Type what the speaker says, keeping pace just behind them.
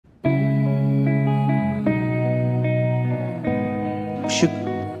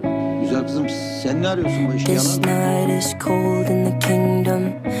kızım. Sen ne arıyorsun bu işi This night is cold in the kingdom.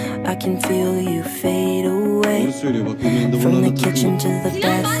 I can feel you fade away. From the kitchen to the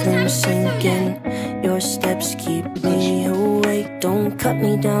bathroom sinking. Your steps keep me awake. Don't cut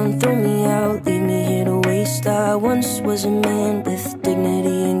me down, throw me out, leave me here to waste. I once was a man with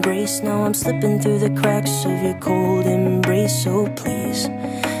dignity and grace. Now I'm slipping through the cracks of your cold embrace. So please,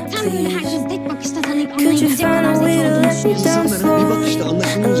 please, could you find a way to let me down slowly?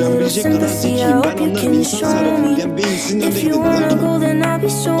 A little sympathy, I hope you can show me. If you wanna go, then I'll be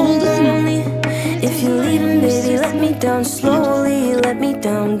so lonely. If you're leaving, baby, let me down slowly. Let me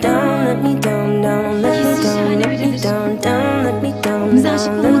down, down, let me down, down, let me down, let me down, down, let me down,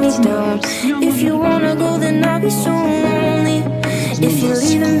 down, let me down. If you wanna go, then I'll be so lonely. If you're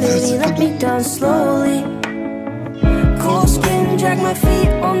leaving, baby, let me down slowly. Cold skin, drag my feet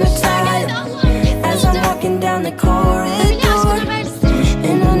on the tile as I'm walking down the corridor.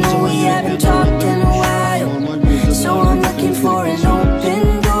 And I know we haven't talked in a while, so I'm looking for an open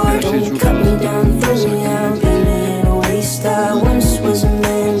door. Don't cut me down, throw me out, leave me in a waste. I once was a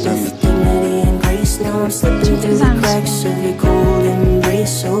man with dignity and grace. Now I'm slipping through the cracks of your cold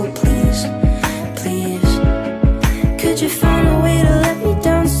embrace. So please, please, could you find a way to let me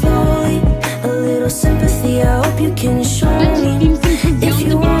down slowly? A little sympathy, I hope you can show me. If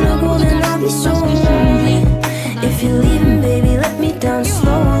you wanna go, then I'll be so lonely. If you're leaving, baby, let me down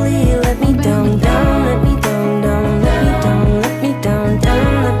slowly. Let me down, down, let me down, down, let me down, let me down, down,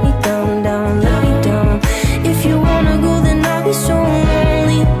 let me down, down, let me down. If you wanna go, then I'll be so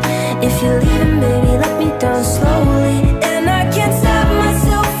lonely. If you're leaving, baby, let me down slowly. And I can't stop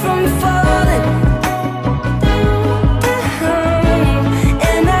myself from falling down.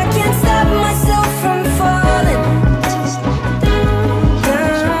 And I can't stop myself from falling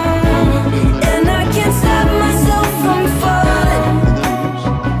down. And I can't stop myself from falling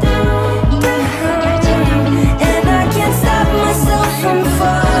down. And I can't stop myself from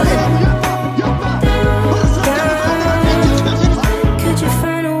falling down. Could you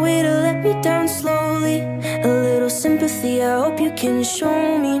find a way to let me down slowly? A little sympathy, I hope you can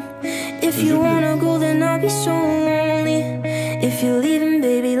show me. If you wanna go, then I'll be so lonely. If you're leaving,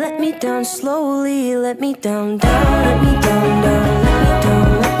 baby, let me down slowly. Let me down, down, let me down, down, let me down,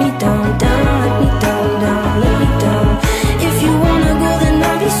 let me down, down, let me down, down, let me down. If you wanna go, then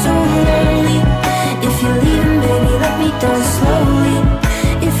I'll be so lonely. If you're leaving, baby, let me down slowly.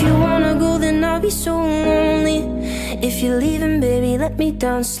 If you wanna go, then I'll be so lonely. If you're leaving, baby, let me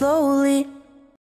down slowly.